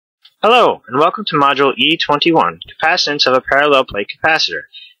Hello, and welcome to Module E21, Capacitance of a Parallel Plate Capacitor.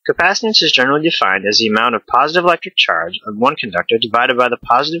 Capacitance is generally defined as the amount of positive electric charge of one conductor divided by the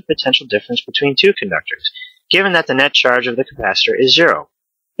positive potential difference between two conductors, given that the net charge of the capacitor is zero.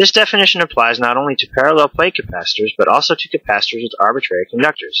 This definition applies not only to parallel plate capacitors, but also to capacitors with arbitrary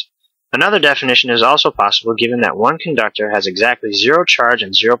conductors. Another definition is also possible given that one conductor has exactly zero charge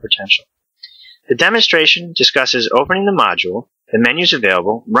and zero potential. The demonstration discusses opening the module, the menus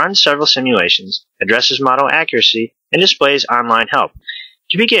available, runs several simulations, addresses model accuracy, and displays online help.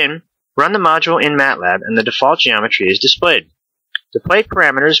 To begin, run the module in MATLAB and the default geometry is displayed. The plate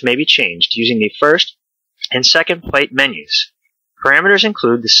parameters may be changed using the first and second plate menus. Parameters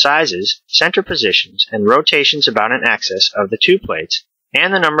include the sizes, center positions, and rotations about an axis of the two plates,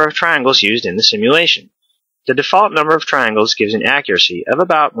 and the number of triangles used in the simulation. The default number of triangles gives an accuracy of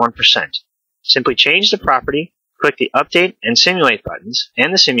about 1%. Simply change the property, click the Update and Simulate buttons,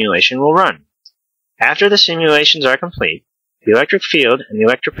 and the simulation will run. After the simulations are complete, the electric field and the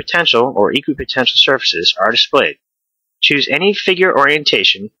electric potential or equipotential surfaces are displayed. Choose any figure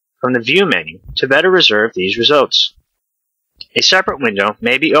orientation from the View menu to better reserve these results. A separate window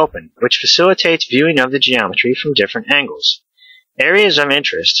may be opened, which facilitates viewing of the geometry from different angles. Areas of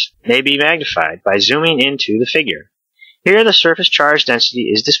interest may be magnified by zooming into the figure. Here the surface charge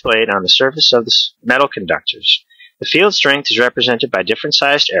density is displayed on the surface of the metal conductors. The field strength is represented by different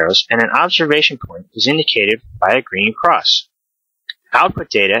sized arrows, and an observation point is indicated by a green cross. Output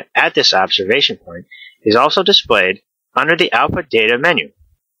data at this observation point is also displayed under the Output Data menu.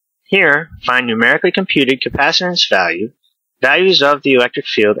 Here, find numerically computed capacitance values of the electric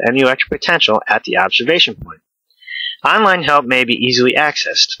field and the electric potential at the observation point. Online help may be easily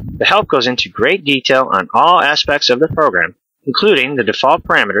accessed. The help goes into great detail on all aspects of the program, including the default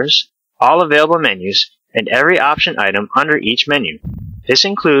parameters, all available menus, and every option item under each menu. This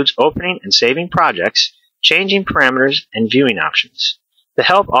includes opening and saving projects, changing parameters, and viewing options. The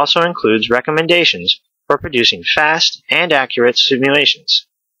help also includes recommendations for producing fast and accurate simulations.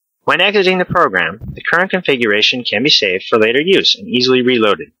 When exiting the program, the current configuration can be saved for later use and easily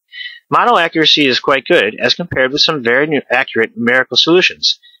reloaded. Model accuracy is quite good as compared with some very accurate numerical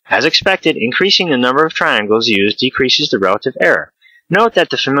solutions. As expected, increasing the number of triangles used decreases the relative error. Note that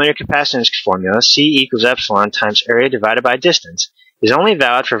the familiar capacitance formula, C equals epsilon times area divided by distance, is only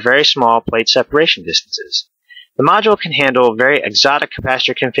valid for very small plate separation distances. The module can handle very exotic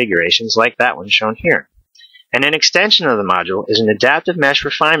capacitor configurations like that one shown here. And an extension of the module is an adaptive mesh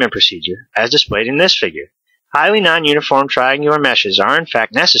refinement procedure as displayed in this figure. Highly non-uniform triangular meshes are in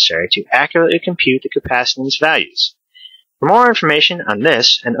fact necessary to accurately compute the capacitance values. For more information on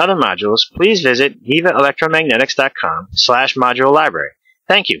this and other modules, please visit vivaelectromagnetics.com/module library.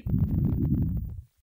 Thank you.